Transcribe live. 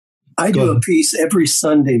I do a piece every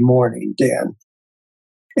Sunday morning, Dan,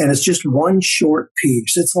 and it's just one short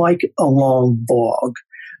piece. It's like a long blog,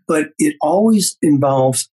 but it always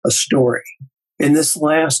involves a story. In this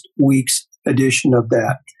last week's edition of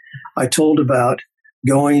that, I told about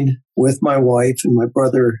going with my wife and my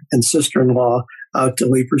brother and sister-in-law out to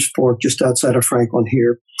Leaper's Fork, just outside of Franklin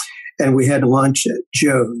here, and we had lunch at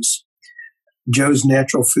Joe's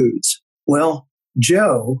Natural Foods. Well,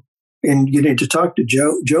 Joe, and getting to talk to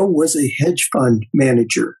Joe was a hedge fund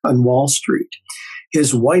manager on Wall Street.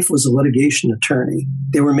 His wife was a litigation attorney.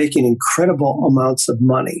 They were making incredible amounts of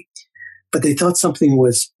money, but they thought something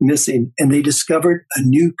was missing, and they discovered a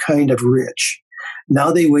new kind of rich.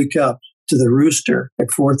 Now they wake up to the rooster at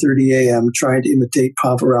 4:30 a.m. trying to imitate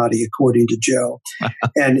Pavarotti, according to Joe,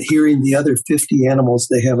 and hearing the other 50 animals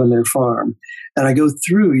they have on their farm. And I go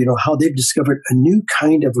through, how they've discovered a new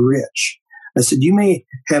kind of rich. I said, you may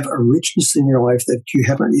have a richness in your life that you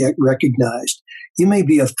haven't yet recognized. You may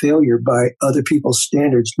be a failure by other people's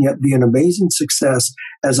standards, and yet be an amazing success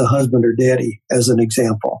as a husband or daddy, as an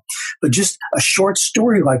example. But just a short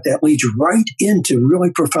story like that leads right into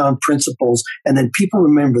really profound principles, and then people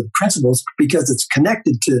remember the principles because it's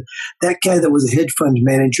connected to that guy that was a hedge fund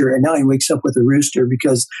manager, and now he wakes up with a rooster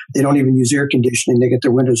because they don't even use air conditioning. They get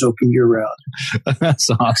their windows open year-round. That's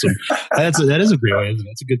awesome. That is a great way.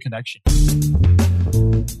 That's a good connection.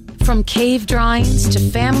 From cave drawings to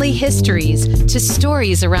family histories to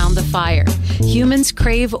stories around the fire, humans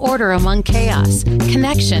crave order among chaos,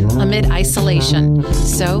 connection amid isolation.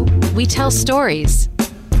 So we tell stories.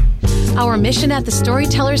 Our mission at the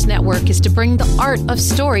Storytellers Network is to bring the art of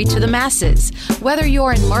story to the masses. Whether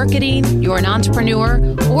you're in marketing, you're an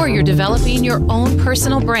entrepreneur, or you're developing your own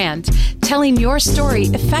personal brand, telling your story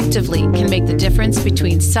effectively can make the difference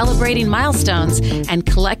between celebrating milestones and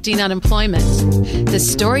collecting unemployment. The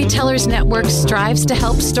Storytellers Network strives to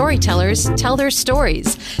help storytellers tell their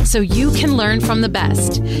stories so you can learn from the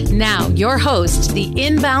best. Now, your host, the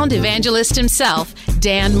inbound evangelist himself,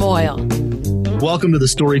 Dan Moyle. Welcome to the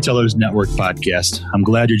Storytellers Network podcast. I'm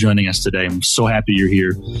glad you're joining us today. I'm so happy you're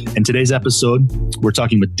here. In today's episode, we're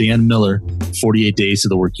talking with Dan Miller, 48 Days to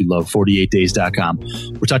the Work You Love, 48days.com.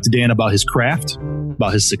 We're talking to Dan about his craft,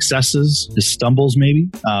 about his successes, his stumbles maybe.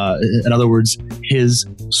 In other words, his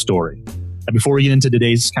story. And before we get into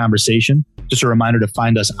today's conversation, just a reminder to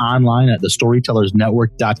find us online at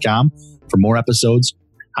thestorytellersnetwork.com for more episodes,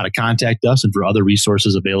 how to contact us, and for other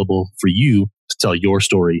resources available for you to tell your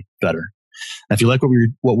story better. Now, if you like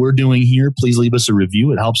what we're doing here, please leave us a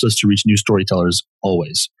review. It helps us to reach new storytellers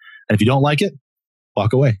always. And if you don't like it,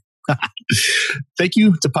 walk away. Thank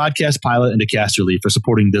you to Podcast Pilot and to Casterly for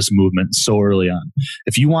supporting this movement so early on.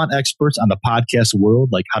 If you want experts on the podcast world,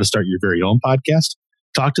 like how to start your very own podcast,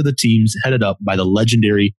 talk to the teams headed up by the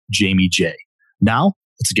legendary Jamie J. Now,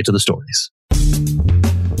 let's get to the stories.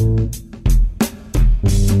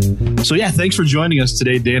 So thanks for joining us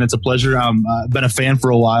today, Dan. It's a pleasure. I've been a fan for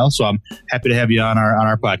a while, so I'm happy to have you on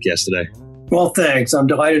our podcast today. Well, thanks. I'm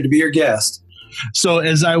delighted to be your guest. So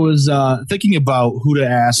as I was thinking about who to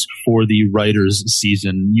ask for the writers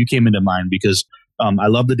season, you came into mind because I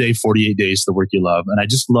love the day 48 Days, the Work You Love. And I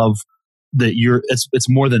just love that it's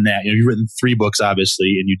more than that. You've written 3 books,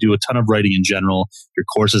 obviously, and you do a ton of writing in general, your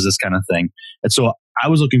courses, this kind of thing. And so I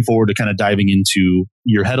was looking forward to kind of diving into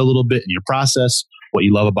your head a little bit and your process, what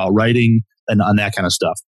you love about writing, and on that kind of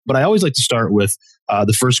stuff. But I always like to start with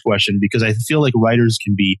the first question, because I feel like writers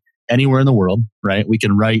can be anywhere in the world, right? We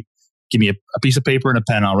can write, give me a piece of paper and a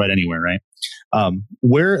pen, I'll write anywhere, right?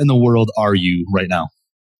 Where in the world are you right now?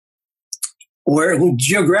 Where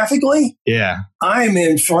geographically? Yeah. I'm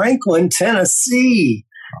in Franklin, Tennessee,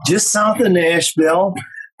 just south of Nashville.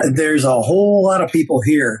 There's a whole lot of people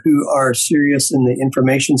here who are serious in the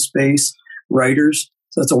information space, writers.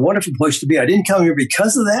 So it's a wonderful place to be. I didn't come here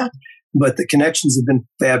because of that, but the connections have been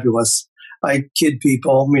fabulous. I kid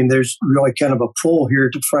people. I mean, there's really kind of a pull here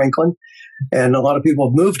to Franklin, and a lot of people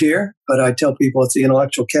have moved here, but I tell people it's the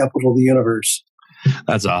intellectual capital of the universe.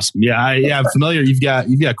 That's awesome. Yeah, I'm familiar. You've got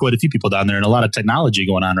quite a few people down there, and a lot of technology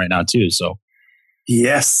going on right now too. So,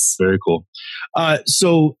 yes, very cool.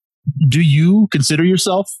 So, do you consider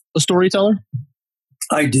yourself a storyteller?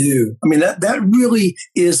 I do. I mean, that really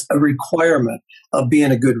is a requirement of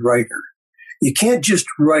being a good writer. You can't just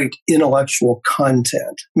write intellectual content.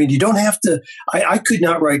 I mean, you don't have to. I could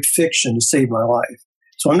not write fiction to save my life.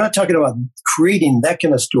 So I'm not talking about creating that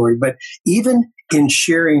kind of story, but even in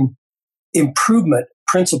sharing improvement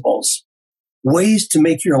principles, ways to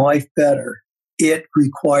make your life better, it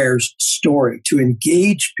requires story to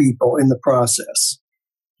engage people in the process.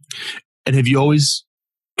 And have you always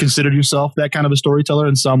considered yourself that kind of a storyteller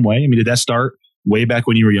in some way? I mean, did that start way back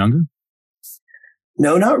when you were younger?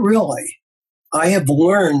 No, not really. I have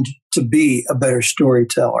learned to be a better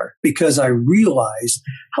storyteller because I realized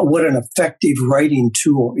what an effective writing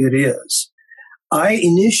tool it is. I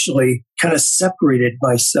initially kind of separated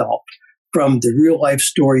myself from the real life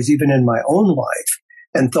stories, even in my own life,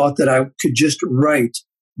 and thought that I could just write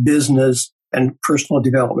business and personal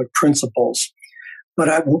development principles.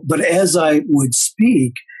 But as I would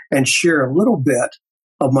speak and share a little bit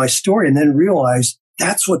of my story and then realize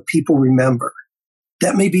that's what people remember.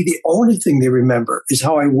 That may be the only thing they remember is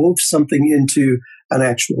how I wove something into an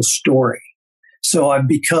actual story. So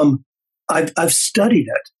I've studied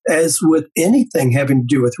it as with anything having to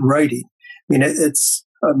do with writing.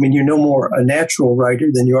 You're no more a natural writer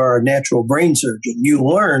than you are a natural brain surgeon. You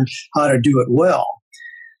learn how to do it well.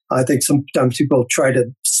 I think sometimes people try to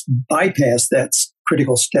bypass that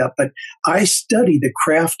critical step, but I study the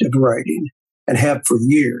craft of writing and have for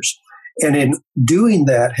years. And in doing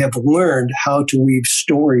that, have learned how to weave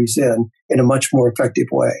stories in a much more effective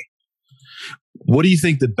way. What do you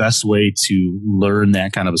think the best way to learn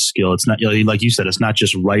that kind of a skill? It's not, like you said, it's not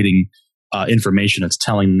just writing information, it's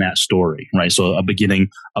telling that story, right? So a beginning,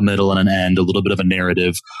 a middle, and an end, a little bit of a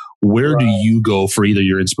narrative. Where do you go for either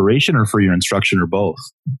your inspiration or for your instruction or both?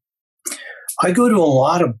 I go to a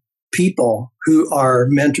lot of people who are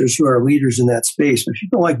mentors, who are leaders in that space. But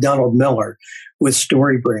people like Donald Miller with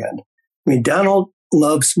StoryBrand. Donald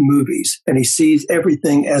loves movies and he sees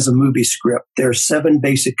everything as a movie script. There are 7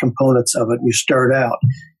 basic components of it. And you start out,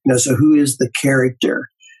 so who is the character?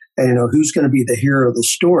 And, who's going to be the hero of the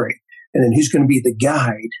story? And then who's going to be the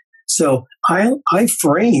guide? So I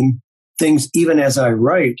frame things even as I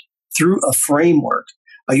write through a framework.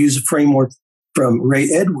 I use a framework from Ray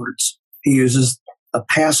Edwards. He uses a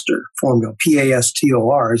PASTOR formula,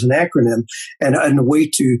 PASTOR as an acronym, and a way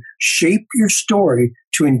to shape your story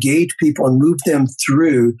to engage people and move them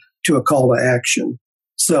through to a call to action.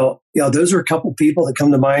 So, those are a couple people that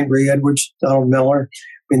come to mind, Ray Edwards, Donald Miller.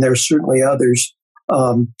 There are certainly others.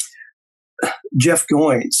 Jeff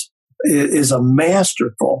Goins is a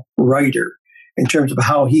masterful writer in terms of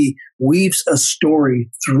how he weaves a story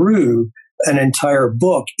through an entire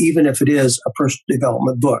book, even if it is a personal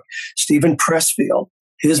development book. Stephen Pressfield,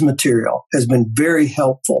 his material has been very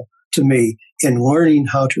helpful to me in learning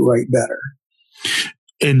how to write better.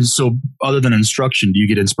 And so other than instruction, do you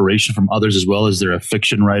get inspiration from others as well? Is there a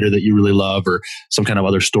fiction writer that you really love or some kind of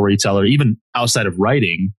other storyteller, even outside of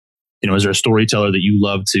writing? Is there a storyteller that you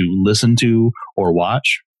love to listen to or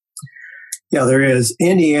watch? Yeah, there is.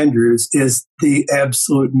 Andy Andrews is the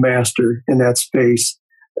absolute master in that space.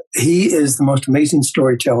 He is the most amazing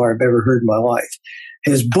storyteller I've ever heard in my life.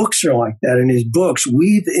 His books are like that, and his books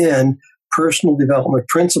weave in personal development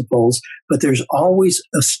principles, but there's always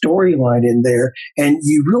a storyline in there, and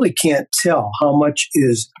you really can't tell how much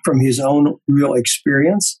is from his own real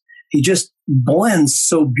experience. He just blends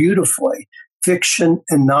so beautifully fiction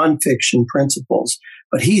and nonfiction principles,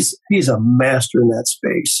 but he's a master in that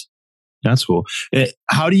space. That's cool.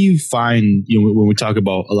 How do you find, when we talk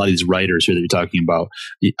about a lot of these writers here that you're talking about,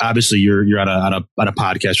 obviously you're on a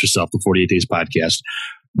podcast yourself, the 48 Days podcast.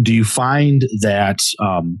 Do you find that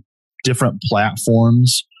different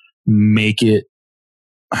platforms make it,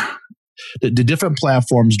 the different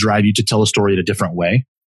platforms drive you to tell a story in a different way?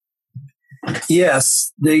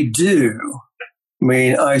 Yes, they do.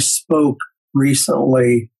 I spoke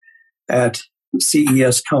recently at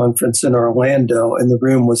CES conference in Orlando, and the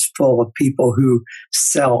room was full of people who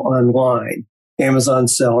sell online, Amazon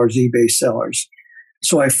sellers, eBay sellers.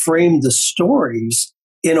 So I framed the stories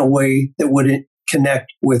in a way that would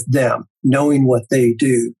connect with them, knowing what they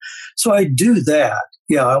do. So I do that.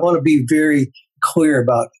 Yeah, I want to be very clear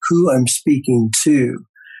about who I'm speaking to.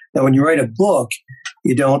 Now, when you write a book,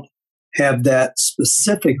 you don't have that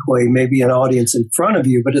specific way, maybe an audience in front of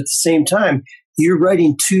you, but at the same time, you're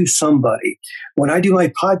writing to somebody. When I do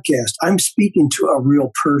my podcast, I'm speaking to a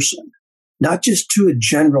real person, not just to a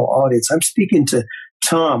general audience. I'm speaking to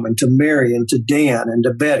Tom and to Mary and to Dan and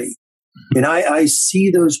to Betty. And I see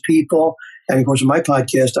those people. And of course, in my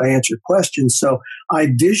podcast, I answer questions. So I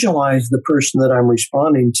visualize the person that I'm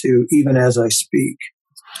responding to even as I speak.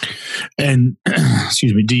 And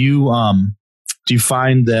excuse me, do you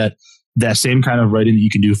find that same kind of writing that you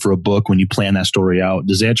can do for a book when you plan that story out,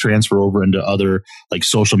 does that transfer over into other like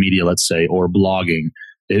social media, let's say, or blogging?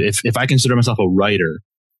 If I consider myself a writer,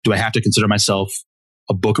 do I have to consider myself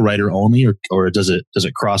a book writer only, or does it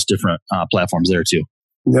cross different platforms there too?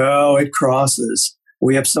 No, it crosses.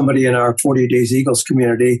 We have somebody in our 48 Days Eagles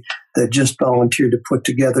community that just volunteered to put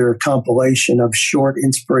together a compilation of short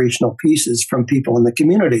inspirational pieces from people in the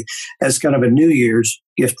community as kind of a New Year's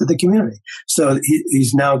gift to the community. So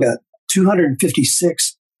he's now got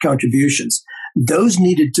 256 contributions. Those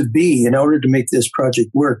needed to be, in order to make this project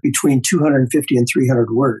work, between 250 and 300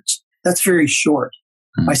 words. That's very short.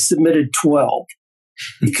 I submitted 12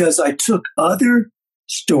 because I took other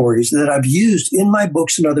stories that I've used in my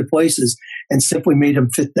books and other places and simply made them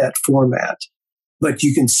fit that format. But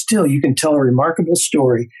you can tell a remarkable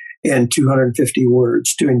story in 250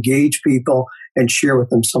 words to engage people and share with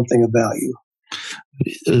them something of value.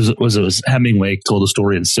 It was Hemingway told a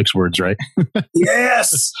story in 6 words, right?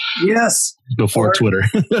 Yes. Before Twitter.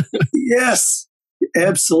 Yes,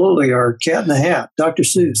 absolutely. Or Cat in the Hat, Dr.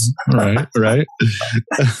 Seuss. Right.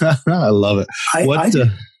 I love it.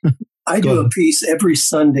 I do a piece every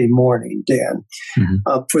Sunday morning, Dan,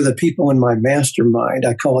 for the people in my mastermind.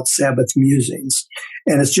 I call it Sabbath Musings.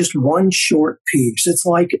 And it's just one short piece. It's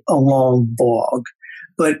like a long blog,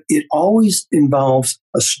 but it always involves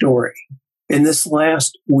a story. In this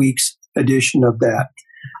last week's edition of that,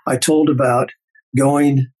 I told about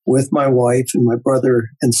going with my wife and my brother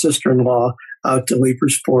and sister-in-law out to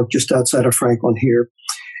Leaper's Fork, just outside of Franklin here.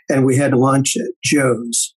 And we had lunch at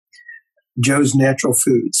Joe's Natural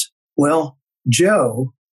Foods. Well,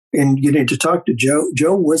 Joe, and getting to talk to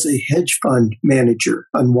Joe was a hedge fund manager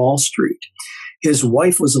on Wall Street. His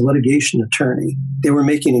wife was a litigation attorney. They were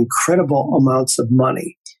making incredible amounts of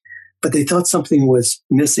money, but they thought something was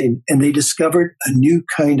missing, and they discovered a new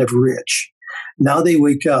kind of rich. Now they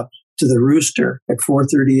wake up to the rooster at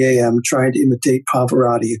 4:30 a.m. trying to imitate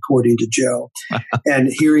Pavarotti, according to Joe, and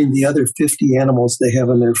hearing the other 50 animals they have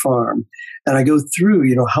on their farm. And I go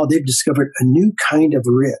through, how they've discovered a new kind of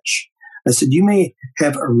rich. I said, you may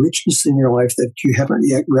have a richness in your life that you haven't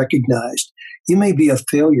yet recognized. You may be a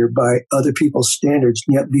failure by other people's standards,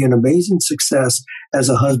 and yet be an amazing success as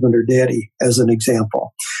a husband or daddy, as an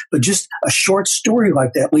example. But just a short story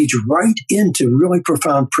like that leads right into really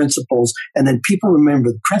profound principles, and then people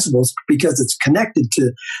remember the principles because it's connected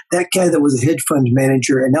to that guy that was a hedge fund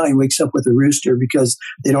manager, and now he wakes up with a rooster because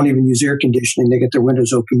they don't even use air conditioning. They get their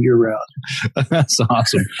windows open year-round. That's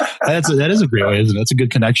awesome. That is a great way, isn't it? That's a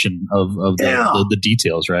good connection of the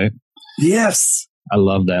details, right? Yes. I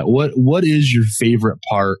love that. What is your favorite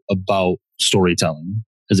part about storytelling?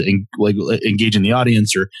 Is it like engaging the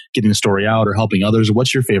audience or getting the story out or helping others?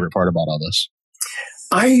 What's your favorite part about all this?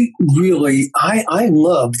 I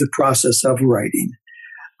love the process of writing.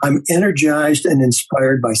 I'm energized and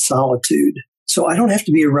inspired by solitude. So I don't have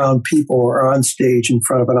to be around people or on stage in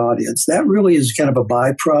front of an audience. That really is kind of a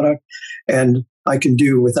byproduct, and I can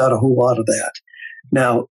do without a whole lot of that.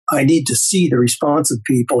 Now, I need to see the response of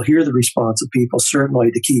people, hear the response of people,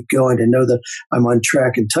 certainly to keep going and know that I'm on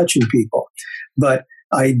track and touching people. But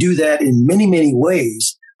I do that in many, many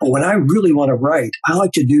ways. But when I really want to write, I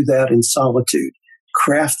like to do that in solitude.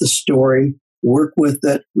 Craft the story, work with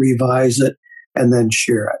it, revise it, and then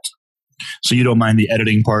share it. So you don't mind the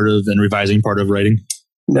editing part of and revising part of writing?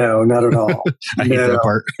 No, not at all. I hate that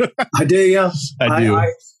part. I do, yeah. I do.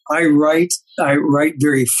 I write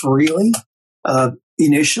very freely.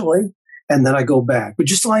 Initially, and then I go back. But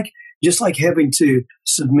just like having to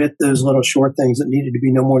submit those little short things that needed to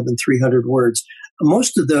be no more than 300 words,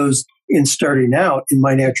 most of those in starting out in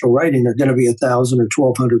my natural writing are going to be 1,000 or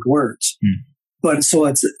 1,200 words. But so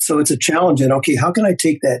it's a challenge. And okay, how can I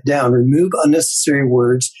take that down, remove unnecessary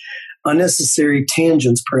words, unnecessary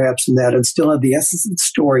tangents perhaps in that, and still have the essence of the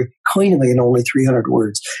story cleanly in only 300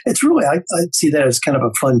 words? It's really, I see that as kind of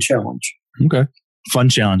a fun challenge. Okay. Fun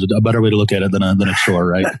challenge, a better way to look at it than a chore,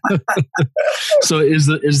 right? So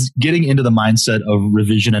is getting into the mindset of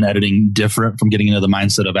revision and editing different from getting into the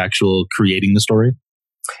mindset of actual creating the story?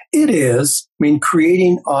 It is. I mean,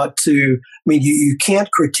 creating you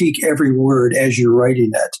can't critique every word as you're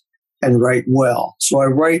writing it and write well. So I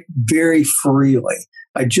write very freely.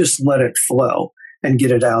 I just let it flow and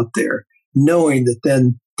get it out there, knowing that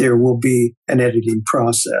then there will be an editing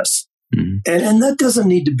process. And that doesn't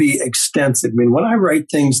need to be extensive. I mean, when I write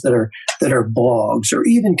things that are blogs or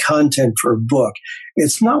even content for a book,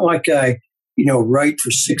 it's not like I, write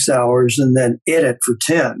for 6 hours and then edit for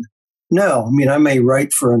 10. No, I mean, I may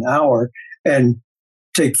write for an hour and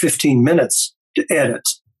take 15 minutes to edit,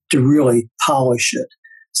 to really polish it.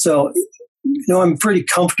 So, I'm pretty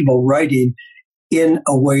comfortable writing in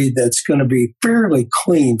a way that's going to be fairly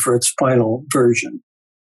clean for its final version.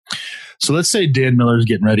 So let's say Dan Miller is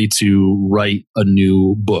getting ready to write a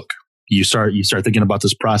new book. You start thinking about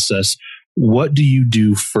this process. What do you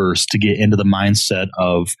do first to get into the mindset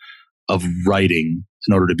of writing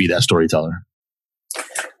in order to be that storyteller?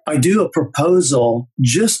 I do a proposal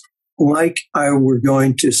just like I were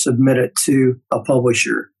going to submit it to a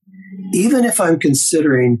publisher, even if I'm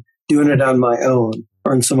considering doing it on my own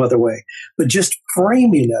or in some other way. But just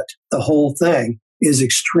framing it, the whole thing, is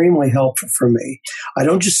extremely helpful for me. I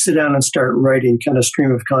don't just sit down and start writing kind of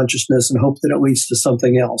stream of consciousness and hope that it leads to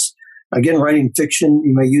something else. Again, writing fiction,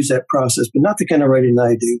 you may use that process, but not the kind of writing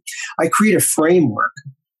I do. I create a framework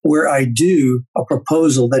where I do a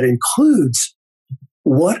proposal that includes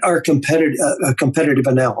what are competitive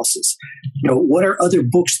analysis. What are other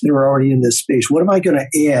books that are already in this space? What am I going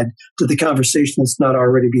to add to the conversation that's not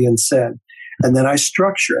already being said? And then I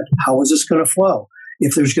structure it. How is this going to flow?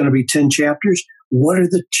 If there's going to be 10 chapters, what are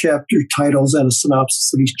the chapter titles and a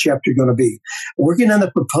synopsis of each chapter going to be? Working on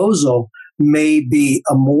the proposal may be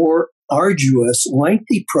a more arduous,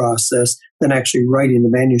 lengthy process than actually writing the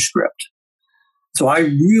manuscript. So I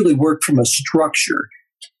really work from a structure.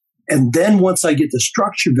 And then once I get the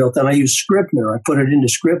structure built, then I use Scrivener. I put it into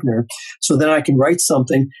Scrivener so then I can write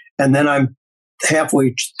something. And then I'm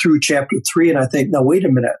halfway through chapter 3 and I think, now, wait a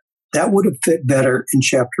minute. That would have fit better in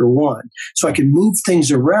chapter 1. So I can move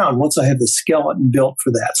things around once I have the skeleton built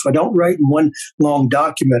for that. So I don't write in one long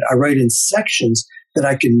document. I write in sections that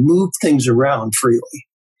I can move things around freely.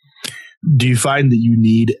 Do you find that you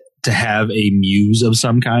need to have a muse of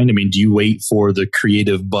some kind? I mean, do you wait for the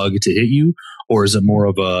creative bug to hit you? Or is it more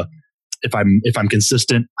of a, if I'm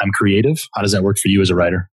consistent, I'm creative? How does that work for you as a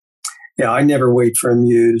writer? Yeah, I never wait for a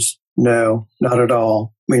muse. No, not at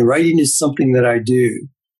all. I mean, writing is something that I do.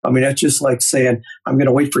 I mean, that's just like saying, I'm going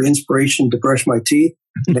to wait for inspiration to brush my teeth.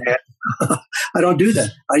 I don't do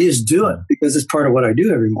that. I just do it because it's part of what I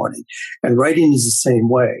do every morning. And writing is the same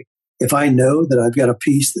way. If I know that I've got a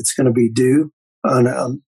piece that's going to be due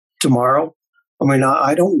on tomorrow, I mean,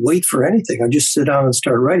 I don't wait for anything. I just sit down and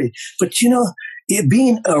start writing. But,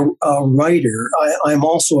 being a writer, I'm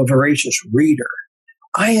also a voracious reader.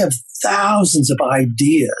 I have thousands of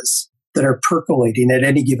ideas that are percolating at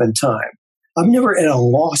any given time. I'm never at a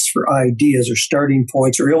loss for ideas or starting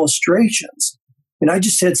points or illustrations. And I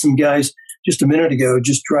just had some guys just a minute ago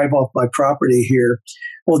just drive off my property here.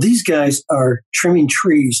 Well, these guys are trimming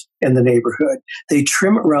trees in the neighborhood. They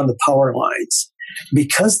trim around the power lines.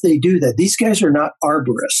 Because they do that, these guys are not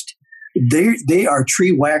arborists. They are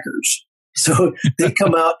tree whackers. So they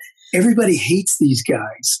come out. Everybody hates these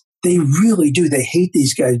guys. They really do. They hate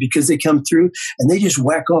these guys because they come through and they just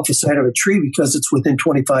whack off the side of a tree because it's within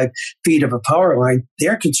 25 feet of a power line.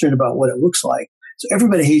 They're concerned about what it looks like. So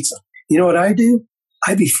everybody hates them. You know what I do?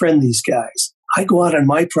 I befriend these guys. I go out on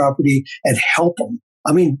my property and help them.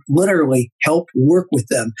 I mean, literally help work with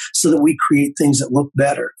them so that we create things that look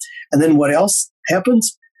better. And then what else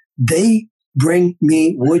happens? They bring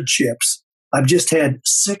me wood chips. I've just had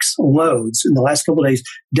 6 loads in the last couple of days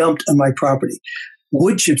dumped on my property.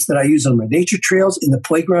 Wood chips that I use on my nature trails, in the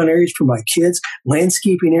playground areas for my kids,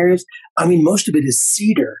 landscaping areas. I mean, most of it is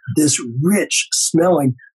cedar, this rich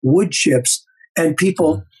smelling wood chips. And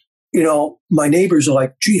people, my neighbors are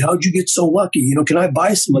like, gee, how'd you get so lucky? Can I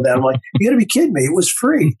buy some of that? I'm like, you got to be kidding me. It was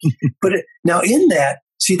free. But now in that,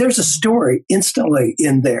 see, there's a story instantly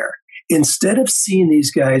in there. Instead of seeing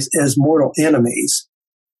these guys as mortal enemies,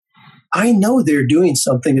 I know they're doing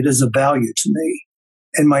something that is of value to me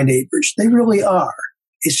and my neighbors. They really are.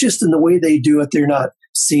 It's just in the way they do it, they're not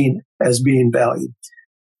seen as being valued.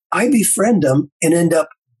 I befriend them and end up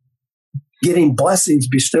getting blessings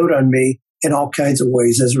bestowed on me in all kinds of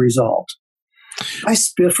ways as a result. I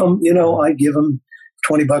spiff them, I give them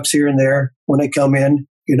 $20 here and there when they come in,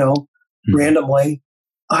 randomly.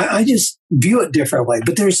 I just view it differently,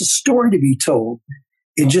 but there's a story to be told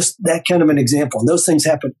in just that kind of an example. And those things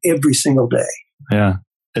happen every single day. Yeah.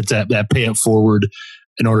 It's that pay it forward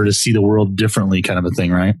in order to see the world differently kind of a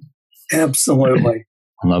thing, right? Absolutely.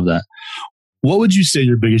 I love that. What would you say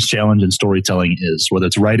your biggest challenge in storytelling is, whether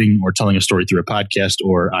it's writing or telling a story through a podcast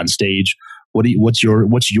or on stage? What's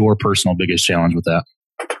your personal biggest challenge with that?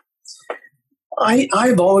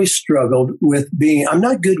 I've always struggled with I'm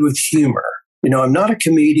not good with humor. I'm not a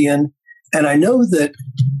comedian. And I know that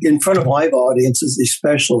in front of live audiences,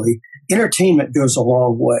 especially, entertainment goes a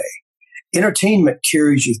long way. Entertainment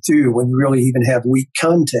carries you through when you really even have weak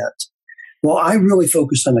content. Well, I really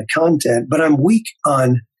focus on the content, but I'm weak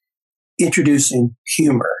on introducing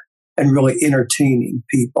humor and really entertaining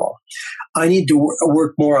people. I need to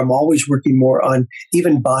work more. I'm always working more on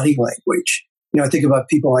even body language. I think about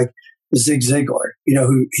people like Zig Ziglar,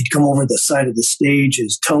 who he'd come over the side of the stage,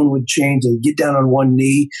 his tone would change and get down on one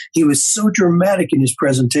knee. He was so dramatic in his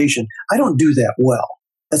presentation. I don't do that well.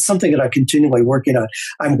 That's something that I'm continually working on.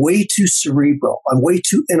 I'm way too cerebral. I'm way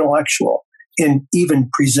too intellectual in even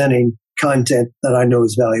presenting content that I know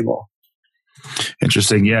is valuable.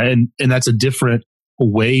 Interesting. Yeah. And that's a different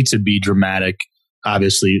way to be dramatic,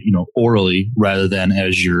 obviously, orally rather than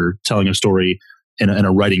as you're telling a story in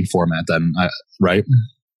a writing format then, right?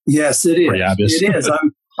 Yes, it is. Pretty obvious. It is.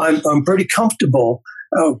 I'm pretty comfortable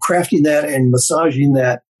crafting that and massaging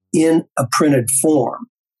that in a printed form.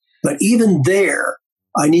 But even there,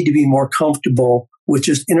 I need to be more comfortable with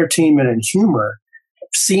just entertainment and humor,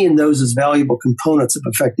 seeing those as valuable components of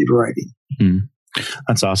effective writing.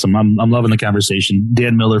 That's awesome. I'm loving the conversation.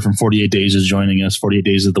 Dan Miller from 48 Days is joining us. 48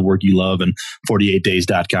 Days of the Work You Love and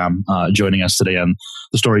 48days.com joining us today on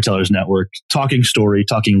the Storytellers Network. Talking story,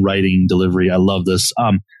 talking writing, delivery. I love this.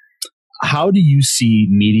 How do you see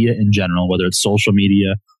media in general, whether it's social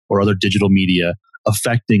media or other digital media,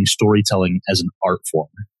 affecting storytelling as an art form?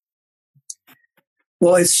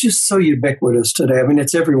 Well, it's just so ubiquitous today. I mean,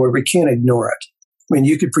 it's everywhere. We can't ignore it. I mean,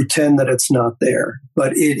 you could pretend that it's not there,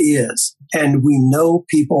 but it is. And we know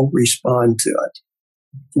people respond to it.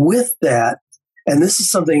 With that, and this is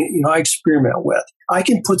something, I experiment with, I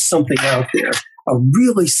can put something out there, a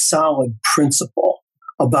really solid principle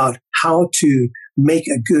about how to make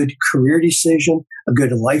a good career decision, a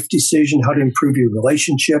good life decision, how to improve your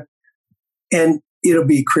relationship, and it'll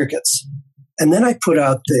be crickets. And then I put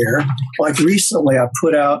out there, like recently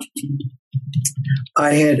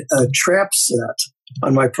I had a trap set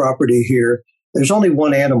on my property here. There's only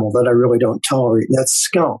one animal that I really don't tolerate, and that's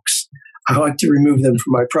skunks. I like to remove them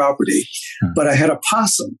from my property. But I had a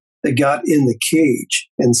possum that got in the cage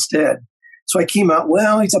instead. So I came out,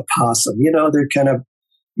 well, he's a possum. They're kind of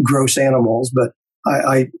gross animals, but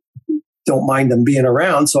I don't mind them being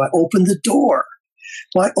around. So I opened the door.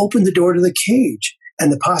 Well, I opened the door to the cage,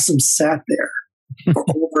 and the possum sat there for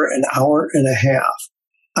over an hour and a half.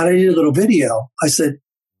 And I did a little video. I said,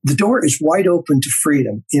 the door is wide open to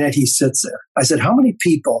freedom, and yet he sits there. I said, how many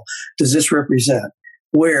people does this represent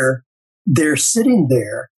where they're sitting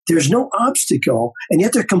there, there's no obstacle, and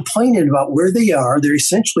yet they're complaining about where they are. They're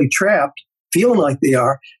essentially trapped, feeling like they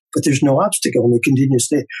are, but there's no obstacle, and they continue to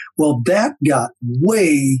stay. Well, that got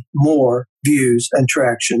way more views and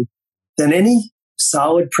traction than any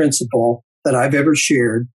solid principle that I've ever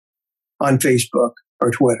shared on Facebook or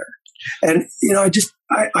Twitter. And,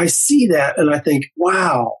 I see that and I think,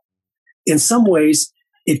 wow, in some ways,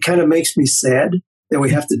 it kind of makes me sad that we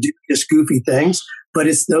have to do just goofy things, but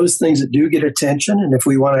it's those things that do get attention. And if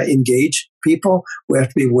we want to engage people, we have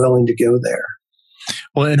to be willing to go there.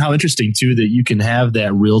 Well, and how interesting too, that you can have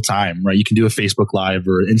that real time, right? You can do a Facebook Live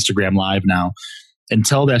or Instagram Live now and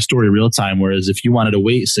tell that story real time. Whereas if you wanted to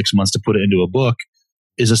wait 6 months to put it into a book,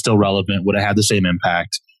 is it still relevant? Would it have the same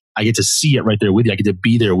impact? I get to see it right there with you. I get to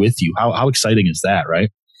be there with you. How exciting is that,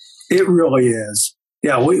 right? It really is.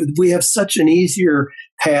 Yeah, we have such an easier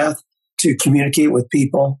path to communicate with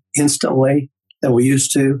people instantly than we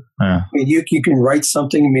used to. I mean, you can write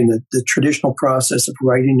something. I mean, the traditional process of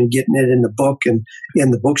writing and getting it in the book and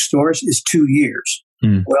in the bookstores is 2 years.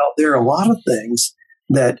 Well, there are a lot of things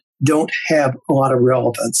that don't have a lot of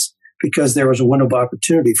relevance because there was a window of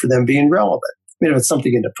opportunity for them being relevant. If it's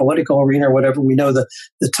something in the political arena or whatever, we know the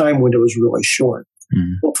time window is really short.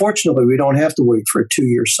 Well, fortunately, we don't have to wait for a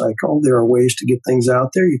 2-year cycle. There are ways to get things out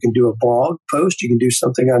there. You can do a blog post. You can do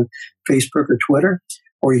something on Facebook or Twitter,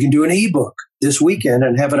 or you can do an ebook this weekend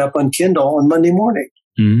and have it up on Kindle on Monday morning.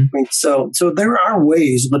 I mean, so there are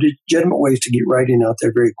ways, legitimate ways to get writing out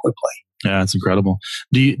there very quickly. Yeah, that's incredible.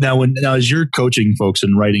 Now as you're coaching folks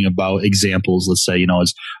and writing about examples, let's say,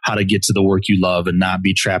 as how to get to the work you love and not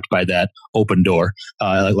be trapped by that open door,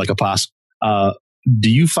 like a possum.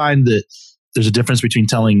 Do you find that there's a difference between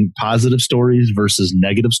telling positive stories versus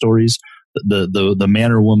negative stories? The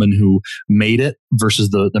man or woman who made it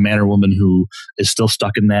versus the man or woman who is still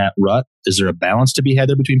stuck in that rut. Is there a balance to be had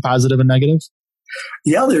there between positive and negative?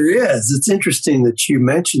 Yeah, there is. It's interesting that you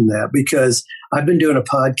mentioned that because I've been doing a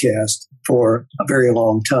podcast for a very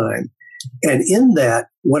long time. And in that,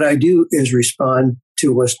 what I do is respond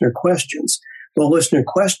to listener questions. Well, listener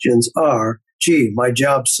questions are, gee, my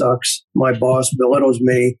job sucks. My boss belittles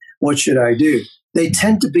me. What should I do? They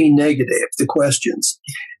tend to be negative, the questions.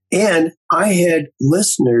 And I had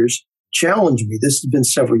listeners challenge me. This has been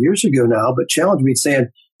several years ago now, but challenge me saying,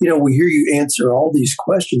 we hear you answer all these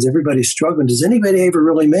questions. Everybody's struggling. Does anybody ever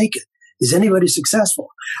really make it? Is anybody successful?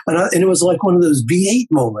 And it was like one of those V8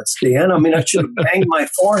 moments, Dan. I mean, I should have banged my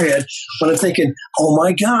forehead when I'm thinking, oh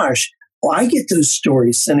my gosh, well, I get those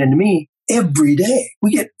stories sent in to me every day. We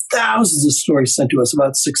get thousands of stories sent to us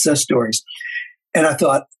about success stories. And I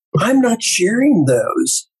thought, I'm not sharing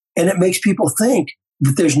those. And it makes people think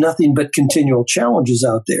that there's nothing but continual challenges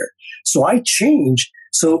out there. So I changed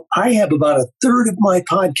So I have about a third of my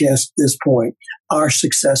podcast at this point are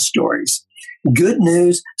success stories. Good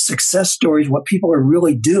news, success stories, what people are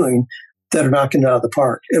really doing that are knocking it out of the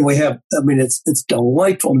park. And we have, it's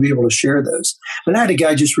delightful to be able to share those. But I had a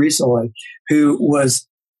guy just recently who was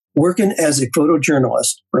working as a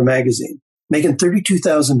photojournalist for a magazine, making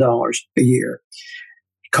 $32,000 a year.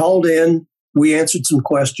 Called in, we answered some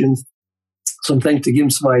questions, some things to give him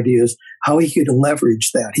some ideas, how he could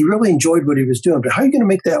leverage that. He really enjoyed what he was doing, but how are you going to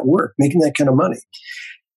make that work, making that kind of money?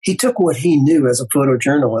 He took what he knew as a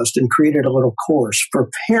photojournalist and created a little course for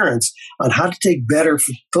parents on how to take better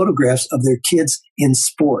photographs of their kids in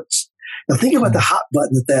sports. Now think about the hot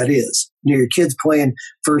button that is. Your kid's playing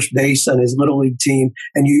first base on his little league team,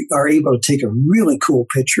 and you are able to take a really cool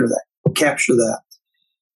picture of that, capture that.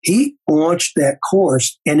 He launched that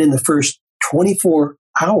course, and in the first 24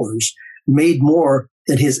 hours, made more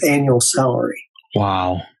than his annual salary.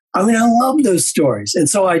 Wow. I love those stories. And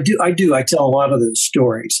so I tell a lot of those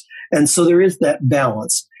stories. And so there is that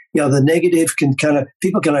balance. The negative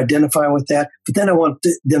people can identify with that, but then I want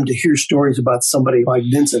them to hear stories about somebody like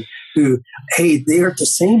Vincent who, hey, they're at the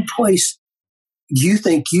same place you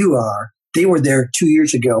think you are. They were there 2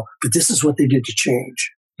 years ago, but this is what they did to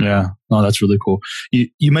change. Yeah. Oh, that's really cool.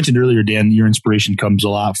 You mentioned earlier, Dan, your inspiration comes a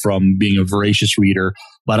lot from being a voracious reader,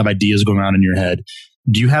 a lot of ideas going on in your head.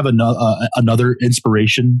 Do you have another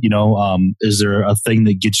inspiration? Is there a thing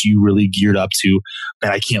that gets you really geared up to,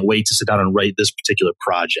 man, I can't wait to sit down and write this particular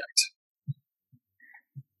project?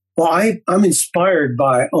 Well, I'm inspired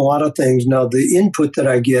by a lot of things. Now, the input that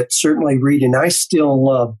I get, certainly reading, I still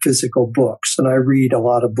love physical books, and I read a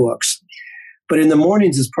lot of books. But in the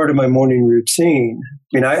mornings, as part of my morning routine,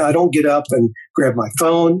 I don't get up and grab my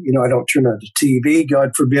phone. I don't turn on the TV.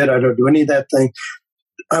 God forbid, I don't do any of that thing.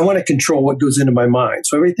 I want to control what goes into my mind.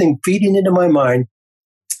 So everything feeding into my mind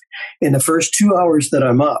in the first 2 hours that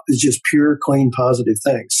I'm up is just pure, clean, positive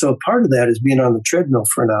things. So part of that is being on the treadmill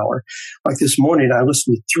for an hour. Like this morning, I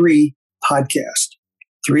listened to 3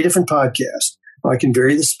 different podcasts. I can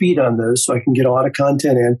vary the speed on those so I can get a lot of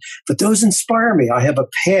content in. But those inspire me. I have a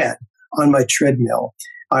pad on my treadmill.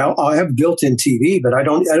 I have built-in TV, but I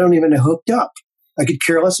don't even hooked up. I could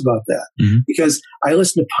care less about that because I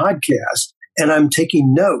listen to podcasts and I'm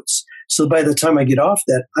taking notes. So by the time I get off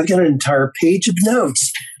that, I've got an entire page of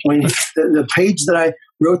notes. The page that I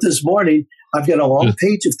wrote this morning, I've got a long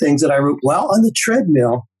page of things that I wrote while on the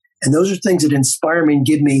treadmill. And those are things that inspire me and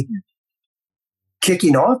give me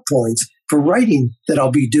kicking off points for writing that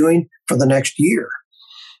I'll be doing for the next year.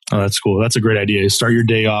 Oh, that's cool. That's a great idea. Start your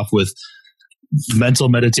day off with mental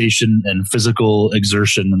meditation and physical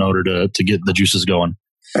exertion in order to get the juices going.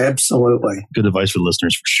 Absolutely. Good advice for the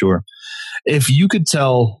listeners for sure. If you could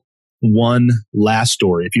tell one last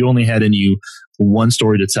story, if you only had in you one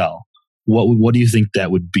story to tell, what do you think that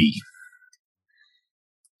would be?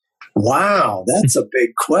 Wow, that's a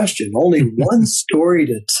big question. Only one story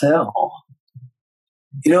to tell.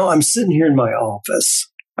 I'm sitting here in my office.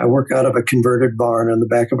 I work out of a converted barn on the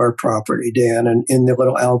back of our property, Dan, and in the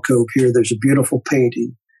little alcove here, there's a beautiful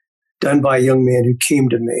painting done by a young man who came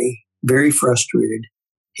to me, very frustrated.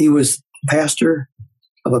 He was pastor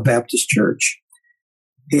of a Baptist church.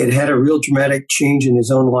 He had had a real dramatic change in his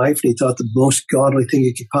own life, and he thought the most godly thing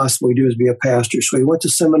he could possibly do is be a pastor. So he went to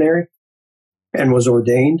seminary and was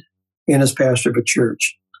ordained and as pastor of a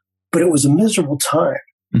church. But it was a miserable time.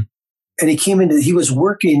 And he was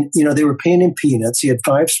working, they were paying him peanuts. He had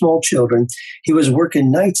 5 small children. He was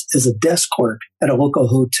working nights as a desk clerk at a local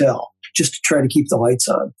hotel just to try to keep the lights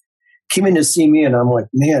on. Came in to see me, and I'm like,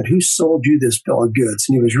 man, who sold you this bill of goods?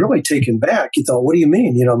 And he was really taken back. He thought, what do you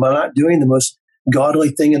mean? Am I not doing the most godly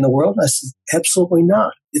thing in the world? I said, absolutely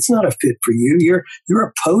not. It's not a fit for you. You're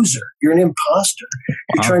a poser. You're an imposter.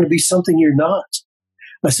 You're trying to be something you're not.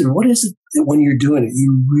 I said, what is it that when you're doing it,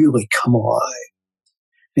 you really come alive?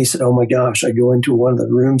 And he said, oh my gosh, I go into one of the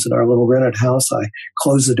rooms in our little rented house. I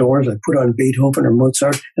close the doors. I put on Beethoven or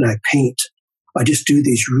Mozart, and I paint. I just do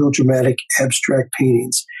these real dramatic, abstract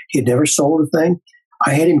paintings. He had never sold a thing.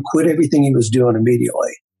 I had him quit everything he was doing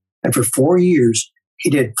immediately. And for 4 years, he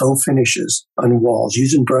did faux finishes on walls,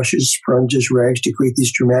 using brushes, sponges, rags to create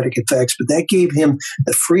these dramatic effects. But that gave him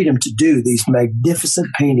the freedom to do these magnificent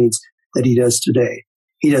paintings that he does today.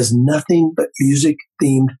 He does nothing but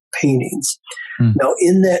music-themed paintings. Now,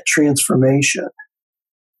 in that transformation,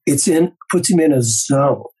 puts him in a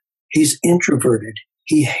zone. He's introverted.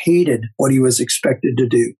 He hated what he was expected to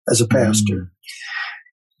do as a pastor.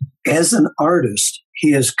 As an artist,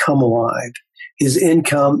 he has come alive. His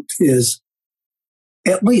income is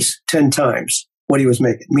at least 10 times what he was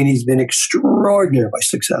making. I mean, he's been extraordinarily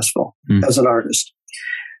successful as an artist.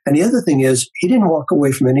 And the other thing is, he didn't walk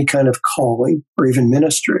away from any kind of calling or even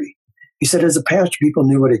ministry. He said, as a pastor, people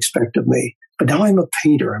knew what to expect of me. But now I'm a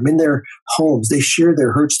painter. I'm in their homes. They share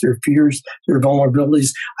their hurts, their fears, their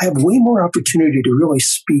vulnerabilities. I have way more opportunity to really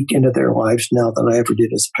speak into their lives now than I ever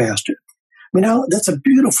did as a pastor. I mean, that's a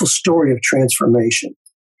beautiful story of transformation.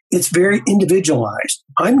 It's very individualized.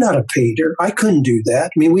 I'm not a painter. I couldn't do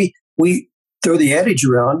that. I mean, we throw the adage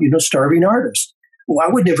around, starving artist. Well,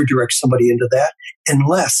 I would never direct somebody into that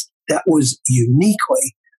unless that was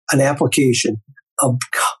uniquely an application of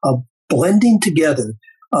blending together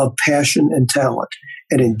of passion and talent.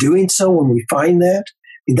 And in doing so, when we find that,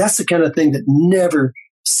 that's the kind of thing that never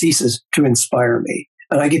ceases to inspire me.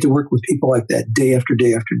 And I get to work with people like that day after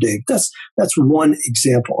day after day. That's one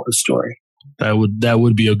example of a story. That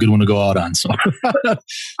would be a good one to go out on. So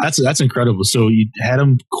that's incredible. So you had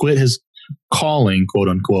him quit his calling, quote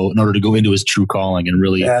unquote, in order to go into his true calling and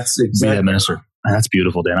really be that minister. That's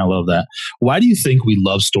beautiful, Dan. I love that. Why do you think we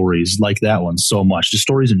love stories like that one so much? Just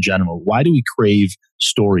stories in general. Why do we crave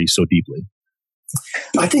stories so deeply?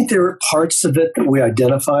 I think there are parts of it that we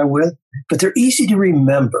identify with, but they're easy to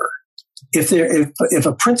remember. If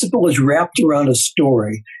a principle is wrapped around a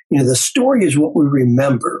story, the story is what we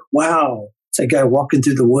remember. Wow, it's a guy walking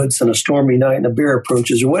through the woods on a stormy night and a bear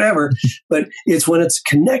approaches or whatever. But it's when it's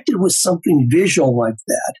connected with something visual like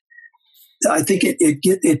that. I think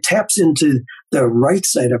it taps into the right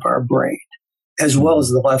side of our brain as well as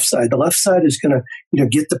the left side. The left side is going to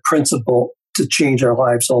get the principle to change our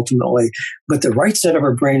lives ultimately, but the right side of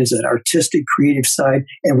our brain is that artistic, creative side,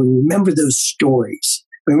 and we remember those stories.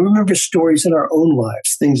 We remember stories in our own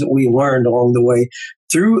lives, things that we learned along the way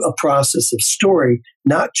through a process of story,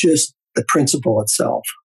 not just the principle itself.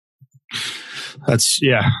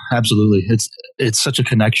 Absolutely. It's such a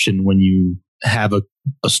connection when you have a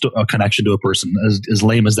connection to a person, as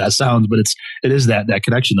lame as that sounds, but it is that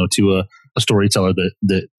connection though to a storyteller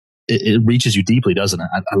that it reaches you deeply, doesn't it?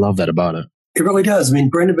 I love that about it. It really does. I mean,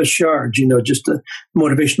 Brendon Burchard, just a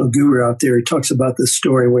motivational guru out there, he talks about this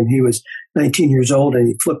story when he was 19 years old and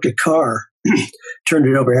he flipped a car, turned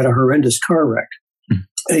it over, had a horrendous car wreck,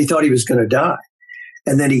 and he thought he was going to die.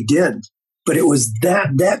 And then he didn't. But it was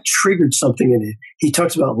that triggered something in him. He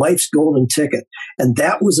talks about life's golden ticket. And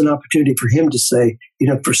that was an opportunity for him to say,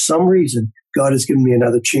 for some reason, God has given me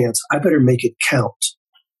another chance. I better make it count.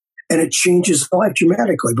 And it changes life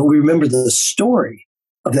dramatically. But we remember the story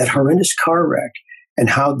of that horrendous car wreck and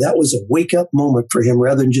how that was a wake-up moment for him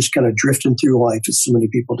rather than just kind of drifting through life as so many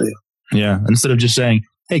people do. Yeah. Instead of just saying,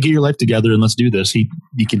 hey, get your life together and let's do this. You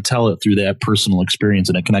can tell it through that personal experience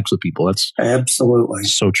and it connects with people. That's absolutely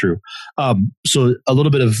so true. So a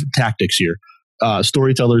little bit of tactics here.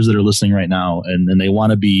 Storytellers that are listening right now and they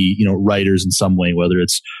want to be, writers in some way, whether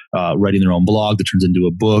it's writing their own blog that turns into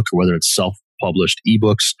a book or whether it's self-published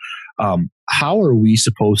ebooks. How are we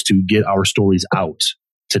supposed to get our stories out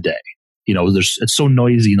today? It's so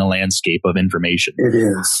noisy in the landscape of information. It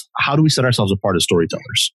is. How do we set ourselves apart as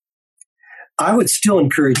storytellers? I would still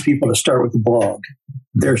encourage people to start with a blog.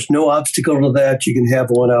 There's no obstacle to that. You can have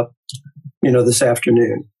one up, this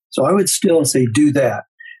afternoon. So I would still say do that.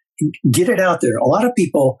 Get it out there. A lot of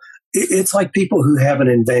people, it's like people who have an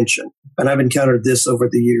invention. And I've encountered this over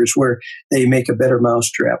the years where they make a better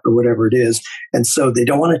mousetrap or whatever it is. And so they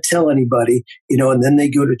don't want to tell anybody, and then they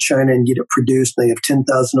go to China and get it produced. And they have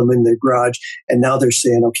 10,000 of them in their garage. And now they're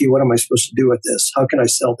saying, okay, what am I supposed to do with this? How can I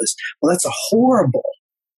sell this? Well, that's a horrible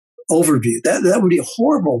overview. That would be a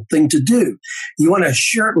horrible thing to do. You want to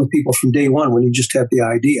share it with people from day one when you just have the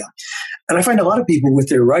idea. And I find a lot of people with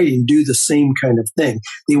their writing do the same kind of thing.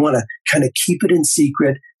 They want to kind of keep it in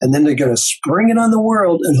secret, and then they're going to spring it on the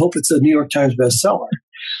world and hope it's a New York Times bestseller.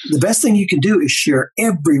 The best thing you can do is share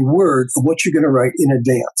every word of what you're going to write in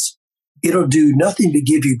advance. It'll do nothing but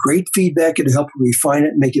give you great feedback. It'll help you refine it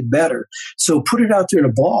and make it better. So put it out there in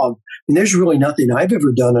a blog. And there's really nothing I've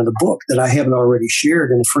ever done in a book that I haven't already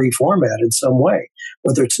shared in a free format in some way,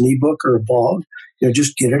 whether it's an ebook or a blog.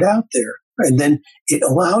 Just get it out there. And then it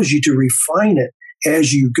allows you to refine it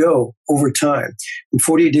as you go over time. In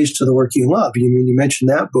 48 Days to the Work You Love, you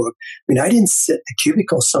mentioned that book. I didn't sit in a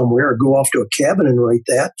cubicle somewhere or go off to a cabin and write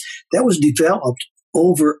that. That was developed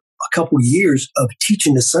over a couple years of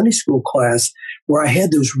teaching a Sunday school class where I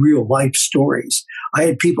had those real life stories. I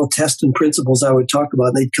had people testing principles I would talk about,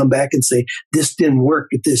 and they'd come back and say, this didn't work,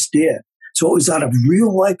 but this did. So it was out of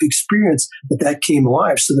real life experience that came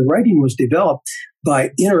alive. So the writing was developed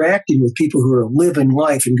by interacting with people who are living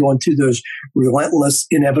life and going through those relentless,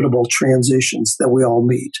 inevitable transitions that we all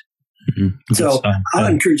meet. Mm-hmm. So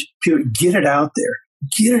I encourage people to get it out there.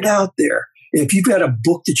 Get it out there. If you've got a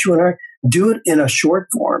book that you want to write, do it in a short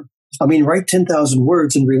form. I mean, write 10,000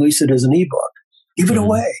 words and release it as an ebook. Give it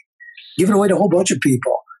away. Give it away to a whole bunch of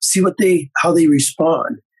people. See how they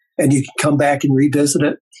respond. And you can come back and revisit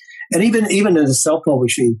it. And even in the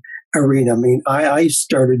self-publishing arena, I mean, I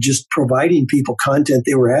started just providing people content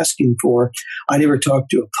they were asking for. I never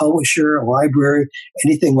talked to a publisher, a library,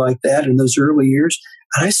 anything like that in those early years.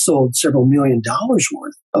 And I sold several $1 million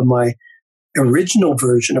worth of my original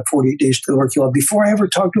version of 48 Days to the Work You Love before I ever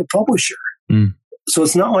talked to a publisher. So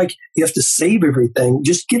it's not like you have to save everything.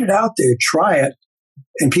 Just get it out there, try it,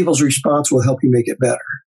 and people's response will help you make it better.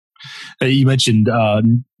 You mentioned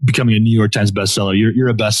becoming a New York Times bestseller. You're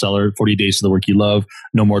a bestseller, 48 Days to the Work You Love,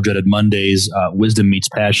 No More Dreaded Mondays, Wisdom Meets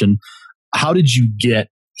Passion. How did you get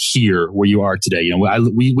here where you are today? You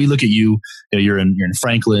know, we look at you, you're in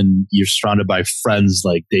Franklin, you're surrounded by friends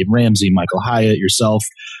like Dave Ramsey, Michael Hyatt, yourself,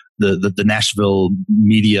 the Nashville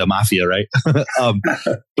media mafia, right?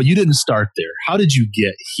 But you didn't start there. How did you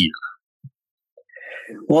get here?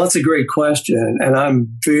 Well, that's a great question. And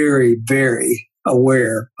I'm very, very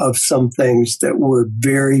aware of some things that were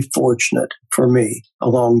very fortunate for me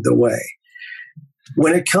along the way.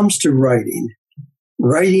 When it comes to writing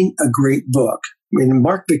a great book, I mean,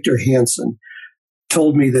 Mark Victor Hansen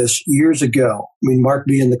told me this years ago. I mean, Mark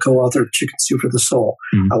being the co-author of Chicken Soup for the Soul.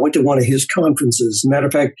 I went to one of his conferences. As a matter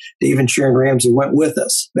of fact, Dave and Sharon Ramsey went with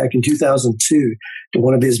us back in 2002 to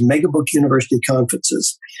one of his Mega Book University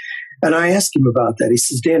conferences. And I asked him about that. He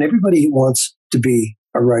says, Dan, everybody wants to be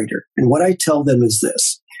a writer. And what I tell them is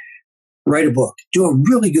this: write a book, do a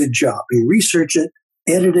really good job. I mean, research it,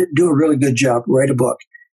 edit it, do a really good job, write a book.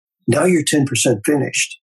 Now you're 10%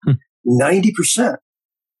 finished. 90%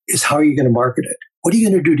 is how you're going to market it. What are you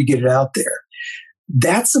going to do to get it out there?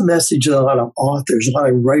 That's a message that a lot of authors, a lot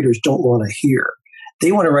of writers don't want to hear.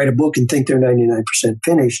 They want to write a book and think they're 99%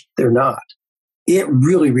 finished. They're not. It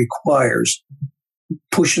really requires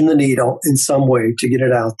pushing the needle in some way to get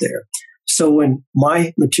it out there. So when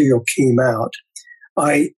my material came out,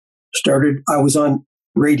 I was on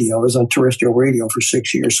radio. I was on terrestrial radio for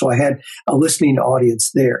 6 years. So I had a listening audience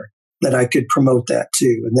there that I could promote that to.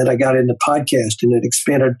 And then I got into podcast and it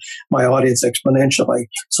expanded my audience exponentially.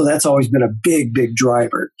 So that's always been a big, big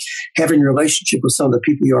driver. Having a relationship with some of the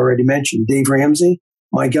people you already mentioned, Dave Ramsey,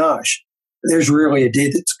 my gosh, there's rarely a day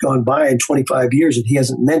that's gone by in 25 years that he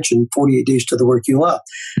hasn't mentioned 48 Days to the Work You Love.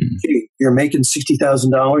 You're making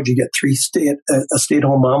 $60,000. You get a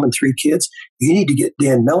stay-at-home mom and 3 kids. You need to get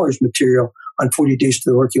Dan Miller's material on 48 Days to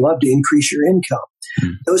the Work You Love to increase your income.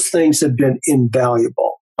 Those things have been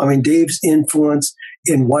invaluable. I mean, Dave's influence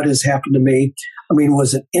in what has happened to me, I mean,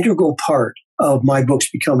 was an integral part of my books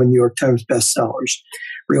becoming New York Times bestsellers.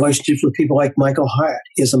 Relationships with people like Michael Hyatt.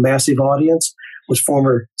 He has a massive audience, was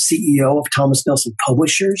former CEO of Thomas Nelson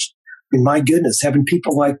Publishers. I mean, my goodness, having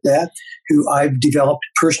people like that who I've developed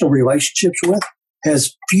personal relationships with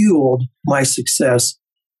has fueled my success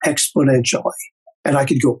exponentially. And I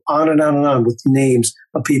could go on and on and on with names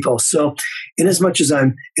of people. So in as much as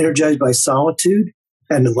I'm energized by solitude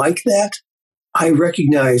and like that, I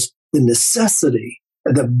recognize the necessity,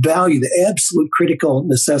 the value, the absolute critical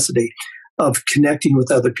necessity of connecting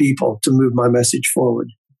with other people to move my message forward.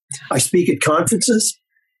 I speak at conferences.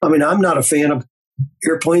 I mean, I'm not a fan of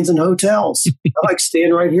airplanes and hotels. I like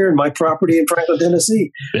staying right here in my property in Franklin,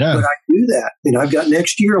 Tennessee. Yeah. But I do that. You know, I've got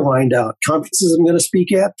next year lined out conferences I'm going to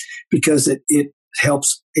speak at because it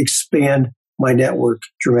helps expand my network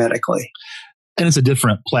dramatically. And it's a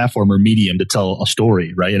different platform or medium to tell a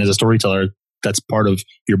story, right? And as a storyteller, that's part of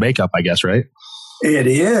your makeup, I guess, right? It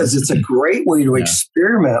is. It's a great way to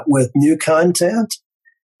experiment with new content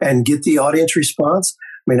and get the audience response.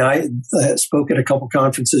 I mean, I spoke at a couple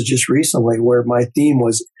conferences just recently where my theme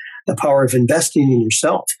was the power of investing in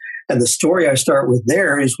yourself. And the story I start with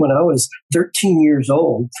there is when I was 13 years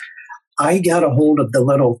old, I got a hold of the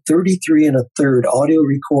little 33 1/3 audio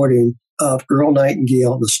recording of Earl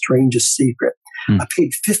Nightingale, The Strangest Secret. I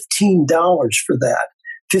paid $15 for that.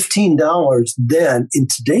 $15 then in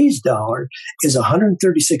today's dollar is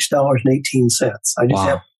 $136.18. I just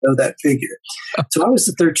have to know that figure. So I was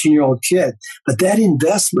a 13-year-old kid, but that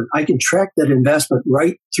investment, I can track that investment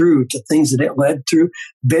right through to things that it led through,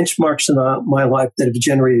 benchmarks in my life that have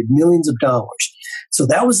generated millions of dollars. So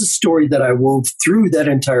that was the story that I wove through that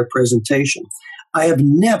entire presentation. I have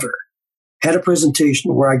never had a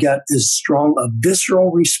presentation where I got as strong a visceral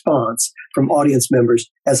response from audience members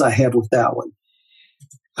as I have with that one.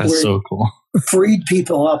 That's so cool. Freed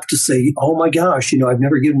people up to say, oh my gosh, I've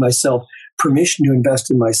never given myself permission to invest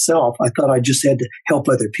in myself. I thought I just had to help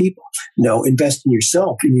other people. No, invest in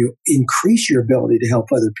yourself and you increase your ability to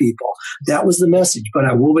help other people. That was the message. But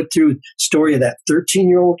I wove it through the story of that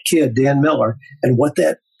 13-year-old kid, Dan Miller, and what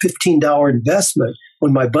that $15 investment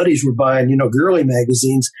when my buddies were buying, girly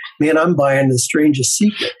magazines. Man, I'm buying The Strangest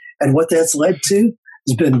Secret. And what that's led to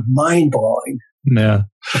has been mind-blowing. Yeah.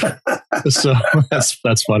 So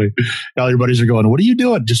that's funny. All your buddies are going, what are you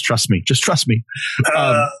doing? Just trust me. Just trust me.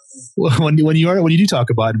 When you do talk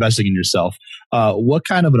about investing in yourself, what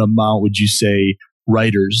kind of an amount would you say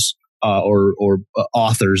writers or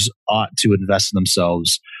authors ought to invest in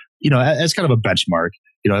themselves? As kind of a benchmark.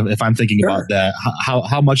 If I'm thinking about that,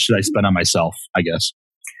 how much should I spend on myself? I guess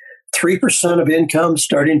 3% of income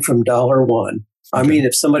starting from $1. Okay. I mean,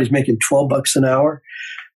 if somebody's making $12 an hour,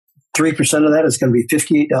 3% of that is going to be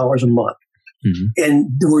 $58 a month. Mm-hmm. And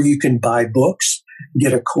where you can buy books,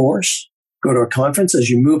 get a course, go to a conference as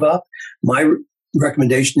you move up. My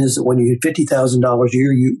recommendation is that when you hit $50,000 a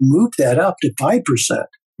year, you move that up to 5%.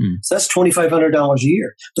 So that's $2,500 a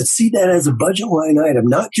year. But see that as a budget line item,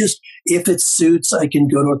 not just if it suits, I can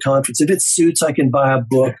go to a conference. If it suits, I can buy a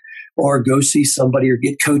book or go see somebody or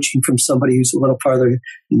get coaching from somebody who's a little farther.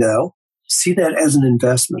 No, see that as an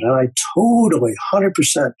investment. And I totally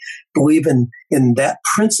 100% believe in that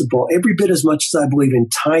principle every bit as much as I believe in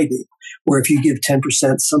tithing, where if you give 10%,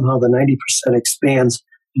 somehow the 90% expands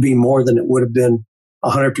to be more than it would have been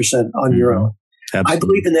 100% on your own. Absolutely. I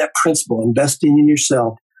believe in that principle, investing in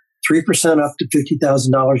yourself, 3% up to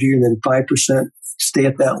 $50,000 a year, and then 5% stay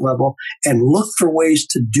at that level, and look for ways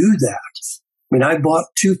to do that. I mean, I bought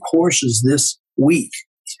 2 courses this week.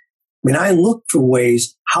 I mean, I look for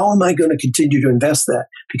ways, how am I going to continue to invest that?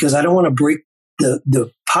 Because I don't want to break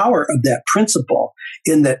the power of that principle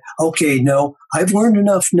in that, okay, no, I've learned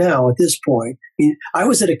enough now at this point. I mean, I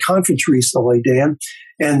was at a conference recently, Dan,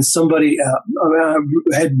 and somebody, I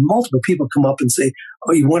had multiple people come up and say,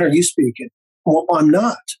 oh, when are you speaking? Well, I'm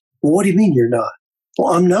not. Well, what do you mean you're not?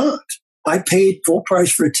 Well, I'm not. I paid full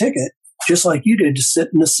price for a ticket, just like you did, to sit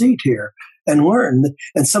in the seat here and learn.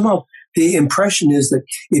 And somehow the impression is that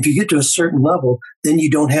if you get to a certain level, then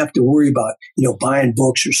you don't have to worry about, buying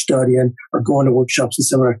books or studying or going to workshops and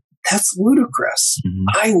similar. That's ludicrous. Mm-hmm.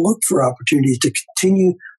 I look for opportunities to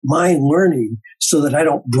continue my learning so that I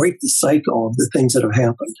don't break the cycle of the things that have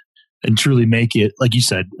happened. And truly make it, like you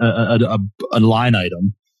said, a line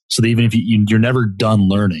item. So that even if you're never done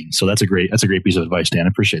learning. So that's a great piece of advice, Dan. I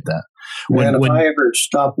appreciate that. If I ever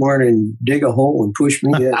stop learning, dig a hole and push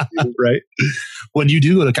me in. Right. When you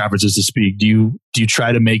do go to conferences to speak, do you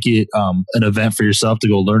try to make it an event for yourself to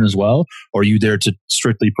go learn as well? Or are you there to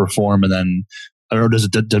strictly perform and then, or does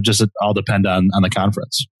it just all depend on the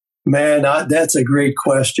conference? Man, that's a great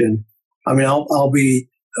question. I mean, I'll be,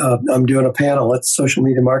 I'm doing a panel at Social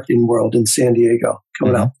Media Marketing World in San Diego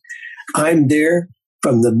coming up. I'm there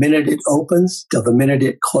from the minute it opens till the minute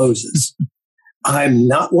it closes. I'm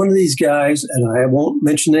not one of these guys, and I won't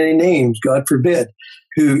mention any names, God forbid,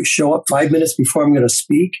 who show up 5 minutes before I'm going to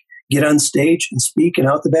speak, get on stage and speak and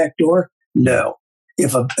out the back door. No.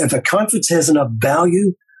 If a conference has enough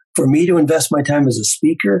value for me to invest my time as a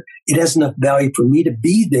speaker, it has enough value for me to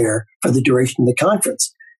be there for the duration of the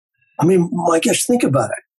conference. I mean, my gosh, think about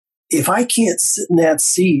it. If I can't sit in that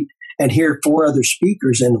seat and hear 4 other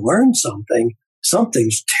speakers and learn something,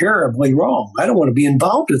 something's terribly wrong. I don't want to be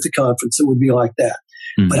involved at the conference that would be like that.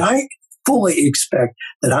 Mm-hmm. But I fully expect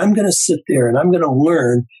that I'm going to sit there and I'm going to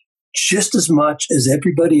learn just as much as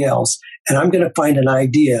everybody else. And I'm going to find an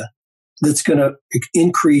idea that's going to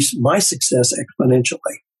increase my success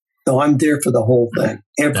exponentially. So I'm there for the whole thing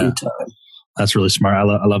every time. That's really smart.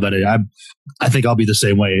 I love that. I think I'll be the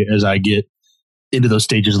same way as I get into those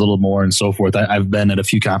stages a little more and so forth. I've been at a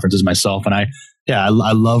few conferences myself, and I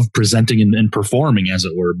love presenting and performing, as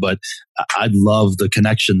it were, but I love the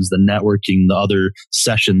connections, the networking, the other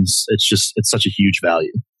sessions. It's such a huge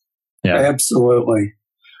value. Yeah, absolutely.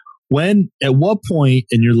 At what point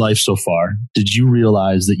in your life so far did you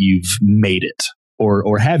realize that you've made it,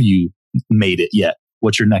 or have you made it yet?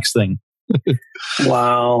 What's your next thing?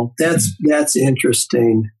 Wow, that's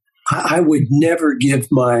interesting. I would never give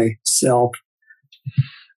myself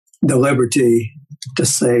the liberty to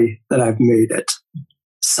say that I've made it.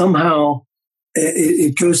 Somehow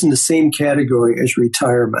it goes in the same category as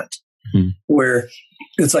retirement, where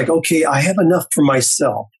it's like, okay, I have enough for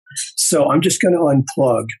myself, so I'm just going to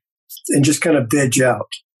unplug and just kind of veg out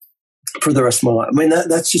for the rest of my life. I mean,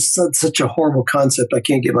 that's just such a horrible concept. I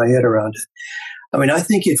can't get my head around it. I mean, I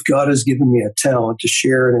think if God has given me a talent to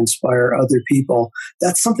share and inspire other people,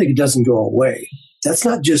 that's something that doesn't go away. That's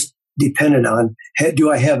not just dependent on,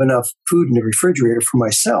 do I have enough food in the refrigerator for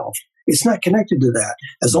myself? It's not connected to that.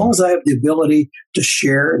 As long as I have the ability to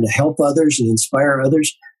share and to help others and inspire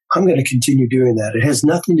others, I'm going to continue doing that. It has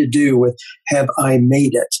nothing to do with, have I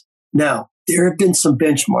made it? Now, there have been some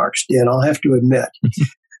benchmarks, Dan, I'll have to admit.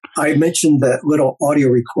 I mentioned that little audio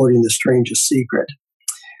recording, The Strangest Secret.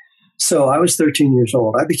 So I was 13 years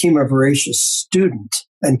old. I became a voracious student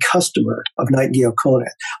and customer of Nightingale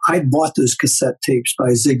Conant. I bought those cassette tapes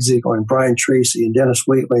by Zig Ziglar and Brian Tracy and Dennis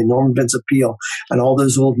Waitley and Norman Vincent Peale and all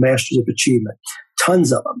those old masters of achievement.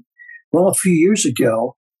 Tons of them. Well, a few years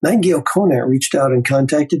ago, Nightingale Conant reached out and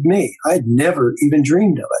contacted me. I had never even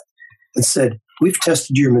dreamed of it and said, "We've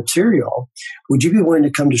tested your material. Would you be willing to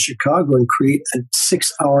come to Chicago and create a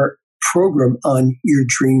 6-hour program on your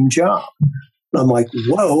dream job?" And I'm like,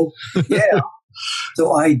 whoa, yeah.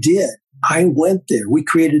 So I did. I went there. We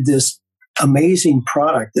created this amazing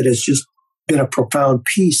product that has just been a profound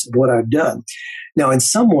piece of what I've done. Now, in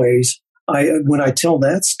some ways, when I tell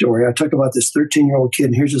that story, I talk about this 13-year-old kid,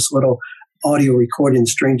 and here's this little audio recording,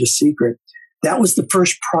 Strangest Secret. That was the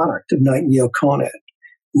first product of Nightingale Conant.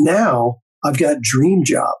 Now, I've got Dream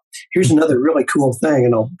Job. Here's another really cool thing,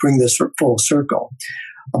 and I'll bring this full circle.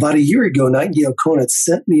 About a year ago, Nightingale Conant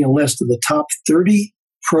sent me a list of the top 30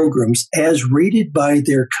 programs as rated by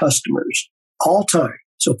their customers all time.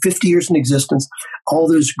 So 50 years in existence, all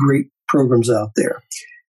those great programs out there.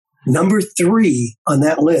 Number 3 on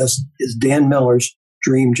that list is Dan Miller's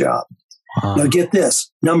Dream Job. Wow. Now get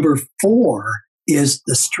this. Number 4 is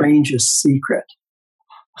The Strangest Secret.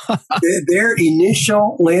 Their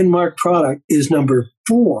initial landmark product is number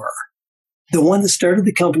 4. The one that started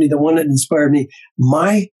the company, the one that inspired me,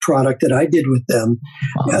 my product that I did with them.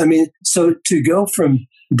 Wow. I mean, so to go from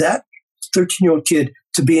that 13-year-old kid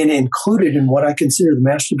to being included in what I consider the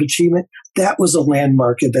Master of Achievement, that was a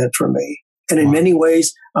landmark event for me. And in many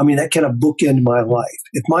ways, I mean, that kind of bookended my life.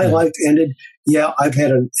 If my life ended, I've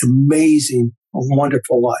had an amazing,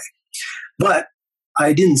 wonderful life. But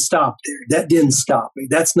I didn't stop there. That didn't stop me.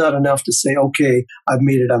 That's not enough to say, okay, I've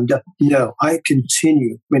made it, I'm done. No, I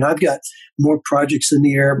continue. I mean, I've got more projects in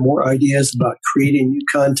the air, more ideas about creating new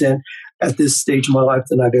content at this stage of my life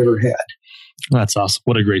than I've ever had. That's awesome.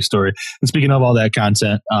 What a great story. And speaking of all that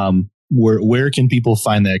content, where can people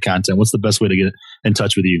find that content? What's the best way to get in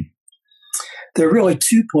touch with you? There are really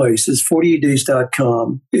 2 places.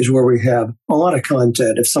 48days.com is where we have a lot of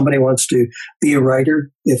content. If somebody wants to be a writer,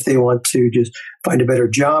 if they want to just find a better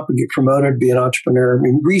job and get promoted, be an entrepreneur, I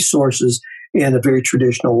mean, resources in a very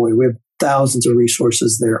traditional way. We have thousands of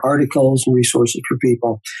resources there, articles and resources for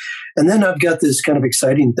people. And then I've got this kind of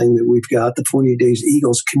exciting thing that we've got, the 48 Days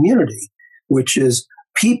Eagles community, which is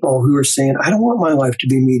people who are saying, I don't want my life to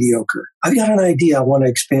be mediocre. I've got an idea. I want to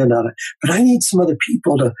expand on it, but I need some other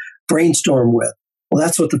people to brainstorm with. Well,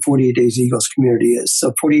 that's what the 48 Days Eagles community is.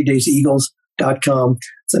 So 48dayseagles.com.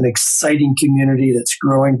 It's an exciting community that's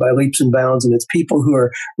growing by leaps and bounds, and it's people who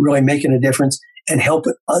are really making a difference and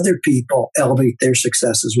helping other people elevate their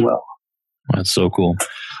success as well. That's so cool.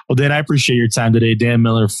 Well, Dan, I appreciate your time today. Dan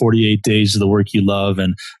Miller, 48 Days of the Work You Love,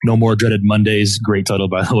 and No More Dreaded Mondays. Great title,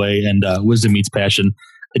 by the way. And Wisdom Meets Passion.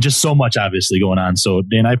 Just so much, obviously, going on. So,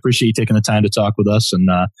 Dan, I appreciate you taking the time to talk with us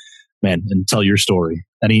and tell your story.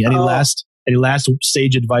 Any last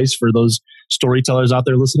sage advice for those storytellers out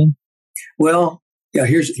there listening? Well, yeah,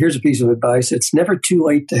 here's a piece of advice. It's never too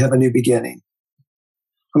late to have a new beginning.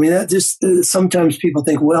 I mean, that just sometimes people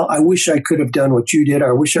think, well, I wish I could have done what you did,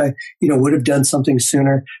 or I wish I, would have done something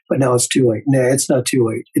sooner, but now it's too late. No, it's not too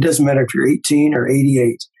late. It doesn't matter if you're 18 or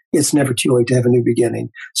 88. It's never too late to have a new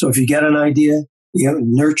beginning. So if you got an idea,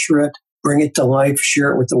 nurture it, bring it to life,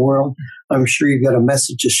 share it with the world. I'm sure you've got a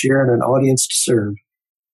message to share and an audience to serve.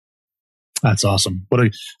 That's awesome. What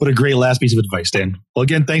a great last piece of advice, Dan. Well,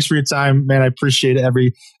 again, thanks for your time, man. I appreciate it,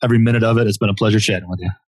 every minute of it. It's been a pleasure chatting with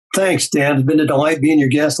you. Thanks, Dan. It's been a delight being your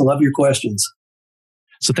guest. I love your questions.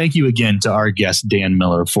 So thank you again to our guest, Dan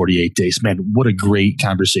Miller of 48 Days. Man, what a great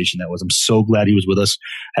conversation that was. I'm so glad he was with us.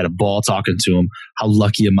 Had a ball talking to him. How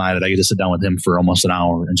lucky am I that I get to sit down with him for almost an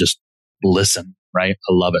hour and just listen, right?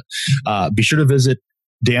 I love it. Be sure to visit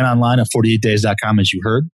Dan online at 48days.com, as you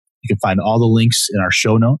heard. You can find all the links in our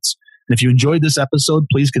show notes. And if you enjoyed this episode,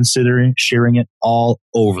 please consider sharing it all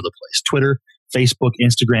over the place. Twitter, Facebook,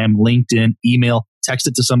 Instagram, LinkedIn, email, text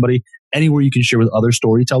it to somebody. Anywhere you can share with other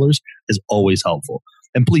storytellers is always helpful.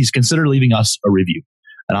 And please consider leaving us a review.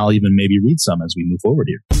 And I'll even maybe read some as we move forward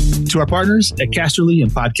here. To our partners at Casterly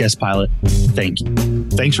and Podcast Pilot, thank you.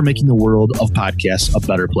 Thanks for making the world of podcasts a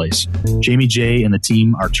better place. Jamie J and the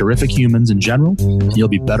team are terrific humans in general, and you'll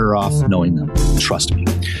be better off knowing them. Trust me.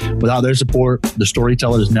 Without their support, the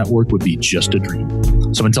Storytellers Network would be just a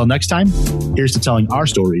dream. So until next time, here's to telling our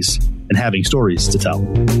stories and having stories to tell.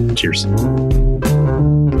 Cheers.